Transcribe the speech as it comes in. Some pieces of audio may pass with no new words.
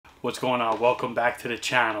What's going on? Welcome back to the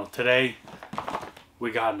channel. Today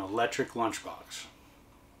we got an electric lunchbox.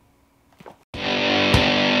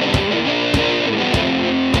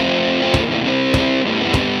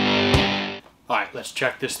 Alright, let's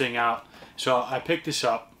check this thing out. So I picked this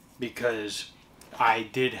up because I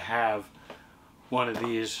did have one of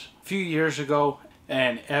these a few years ago,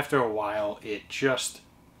 and after a while it just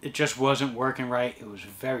wasn't working right. It was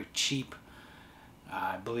very cheap.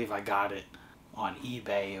 I believe I got it on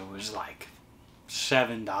eBay. It was like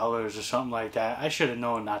 $7 or something like that. I should have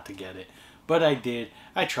known not to get it, but I did.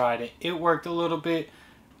 I tried it. It worked a little bit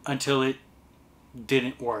until it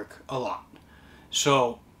didn't work a lot.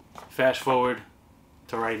 So fast forward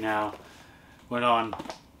to right now, went on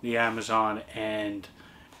the Amazon and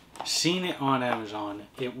seen it on Amazon.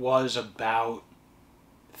 It was about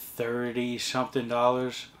 30 something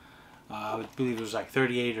dollars. I believe it was like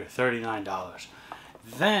 $38 or $39.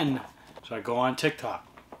 Then so I go on TikTok,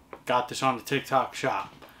 got this on the TikTok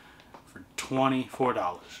shop for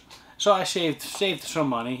 $24. So I saved some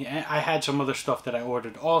money. I had some other stuff that I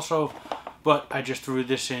ordered also, but I just threw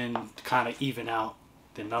this in to kind of even out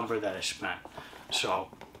the number that I spent. So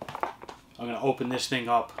I'm going to open this thing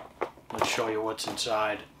up. Let's show you what's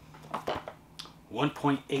inside.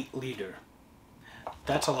 1.8 liter.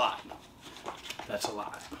 That's a lot. That's a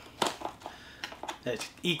lot. That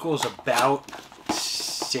equals about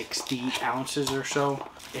 60 ounces or so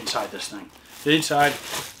inside this thing. The inside,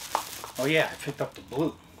 oh yeah, I picked up the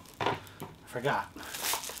blue. I forgot.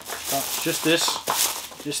 Oh, just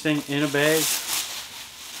this thing in a bag.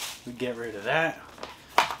 We get rid of that.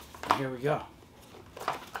 And here we go.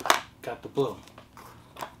 Got the blue.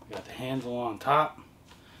 We got the handle on top.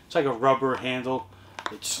 It's like a rubber handle.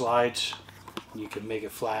 It slides. You can make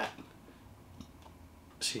it flat.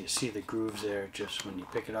 See the grooves there just when you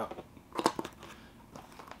pick it up.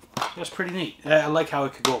 That's pretty neat. I like how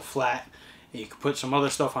it could go flat. And you can put some other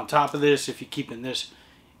stuff on top of this. If you're keeping this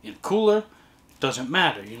in cooler, it doesn't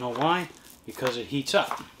matter. You know why? Because it heats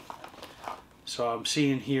up. So I'm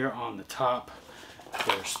seeing here on the top,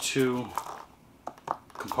 there's two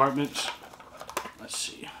compartments. Let's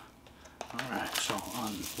see. Alright, so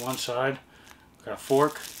on one side, got a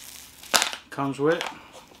fork. Comes with.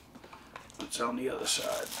 What's on the other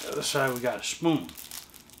side? The other side we got a spoon.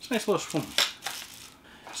 It's a nice little spoon.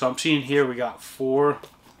 So I'm seeing here we got 4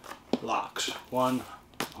 locks, one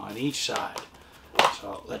on each side.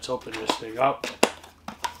 So let's open this thing up.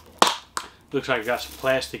 Looks like I got some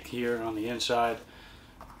plastic here on the inside.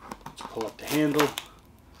 Let's pull up the handle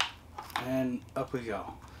and up we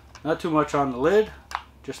go. Not too much on the lid,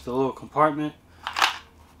 just a little compartment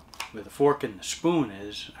where the fork and the spoon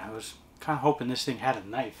is. I was kind of hoping this thing had a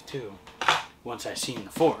knife too once I seen the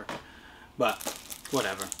fork, but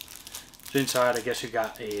whatever. Inside, I guess you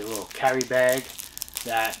got a little carry bag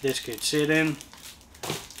that this could sit in.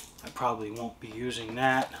 I probably won't be using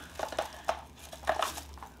that.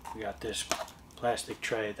 We got this plastic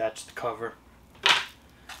tray, that's the cover.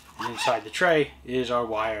 And inside the tray is our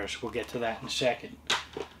wires. We'll get to that in a second.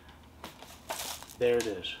 There it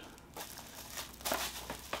is.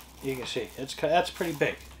 You can see, that's pretty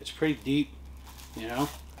big. It's pretty deep, you know.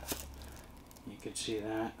 You can see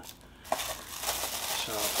that.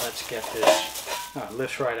 So let's get this. Oh, it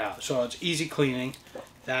lifts right out. So it's easy cleaning.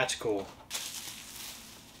 That's cool.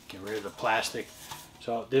 Get rid of the plastic.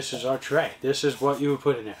 So this is our tray. This is what you would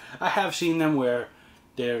put in there. I have seen them where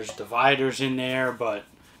there's dividers in there, but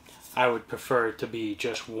I would prefer it to be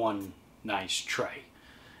just one nice tray.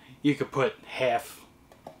 You could put half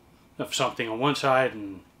of something on one side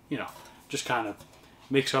and, you know, just kind of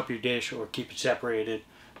mix up your dish or keep it separated.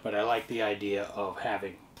 But I like the idea of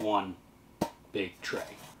having one big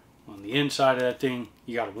tray. On the inside of that thing,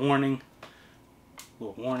 you got a warning,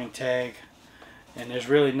 little warning tag, and there's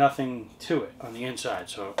really nothing to it on the inside.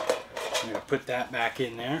 So I'm going to put that back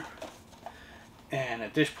in there. And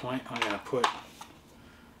at this point, I'm going to put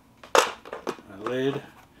a lid.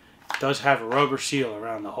 It does have a rubber seal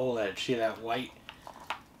around the whole edge. See that white?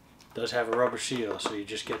 It does have a rubber seal, so you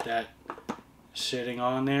just get that sitting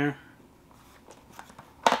on there.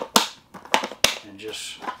 And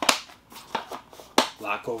just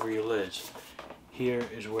lock over your lids. Here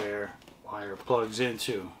is where wire plugs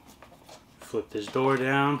into. Flip this door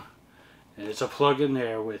down and it's a plug in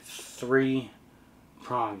there with 3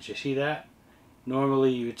 prongs. You see that?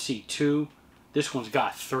 Normally you would see 2. This one's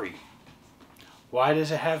got 3. Why does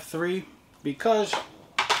it have 3? Because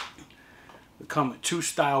we come with 2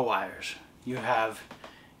 style wires. You have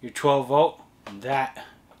your 12 volt and that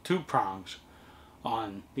 2 prongs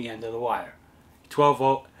on the end of the wire. 12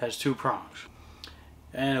 volt has 2 prongs.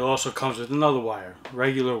 And it also comes with another wire,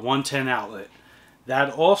 regular 110 outlet. that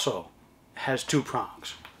also has 2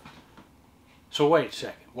 prongs. So wait a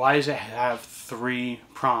second, why does it have 3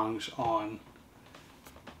 prongs on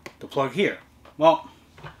the plug here? Well,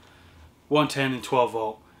 110 and 12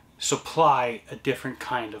 volt supply a different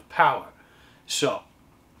kind of power. So,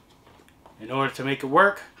 in order to make it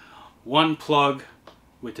work, one plug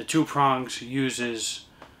with the 2 prongs uses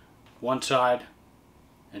one side,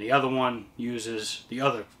 and the other one uses the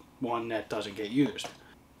other one that doesn't get used.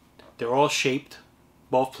 They're all shaped.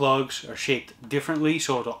 Both plugs are shaped differently,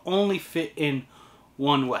 so it'll only fit in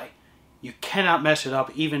one way. You cannot mess it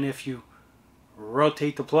up. Even if you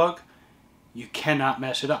rotate the plug, you cannot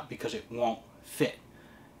mess it up because it won't fit.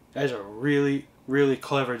 That's a really, really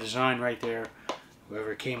clever design right there,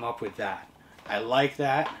 whoever came up with that. I like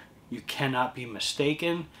that. You cannot be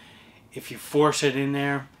mistaken. If you force it in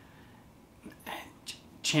there,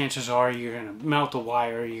 chances are you're going to melt the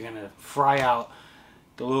wire, you're going to fry out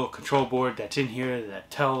the little control board that's in here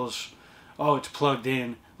that tells, oh, it's plugged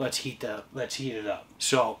in, let's heat it up.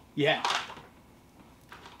 So yeah,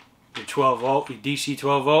 your 12 volt, your DC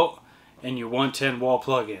 12 volt, and your 110 wall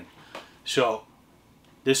plug-in. So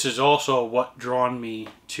this is also what drawn me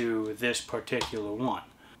to this particular one.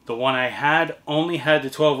 The one I had only had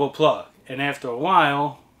the 12 volt plug, and after a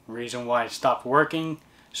while, the reason why it stopped working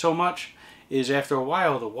so much is after a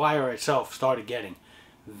while the wire itself started getting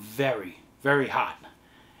very, very hot.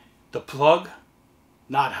 The plug,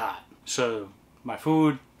 not hot. So my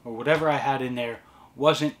food or whatever I had in there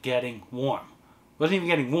wasn't getting warm. Wasn't even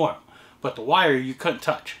getting warm. But the wire you couldn't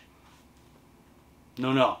touch.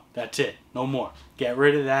 No, that's it. No more. Get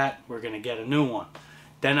rid of that. We're going to get a new one.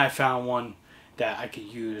 Then I found one that I could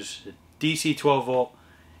use the DC 12 volt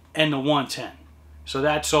and the 110. So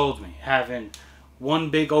that sold me. Having one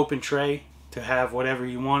big open tray to have whatever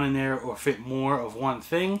you want in there or fit more of one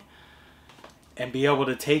thing, and be able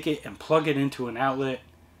to take it and plug it into an outlet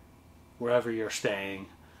wherever you're staying,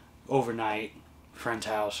 overnight, friend's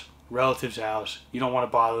house, relative's house. You don't want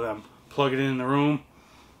to bother them. Plug it in the room,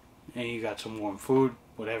 and you got some warm food,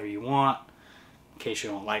 whatever you want. In case you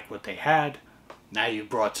don't like what they had, now you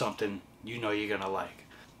brought something you know you're going to like.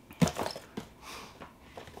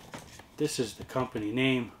 This is the company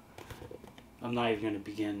name. I'm not even going to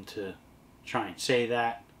begin to try and say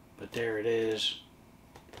that, but there it is.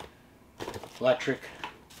 Electric,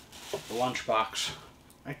 the Lunchbox.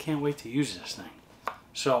 I can't wait to use this thing.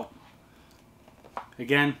 So,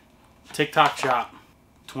 again, TikTok shop,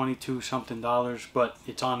 $22 something, but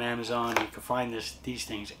it's on Amazon. You can find these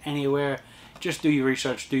things anywhere. Just do your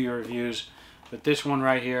research, do your reviews. But this one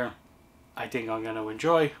right here, I think I'm going to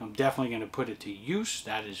enjoy. I'm definitely going to put it to use.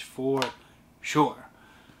 That is for sure.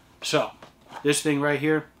 So, this thing right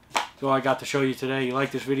here, that's all I got to show you today. You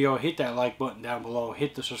like this video, hit that like button down below,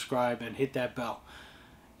 hit the subscribe, and hit that bell.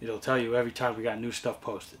 It'll tell you every time we got new stuff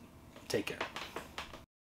posted. Take care.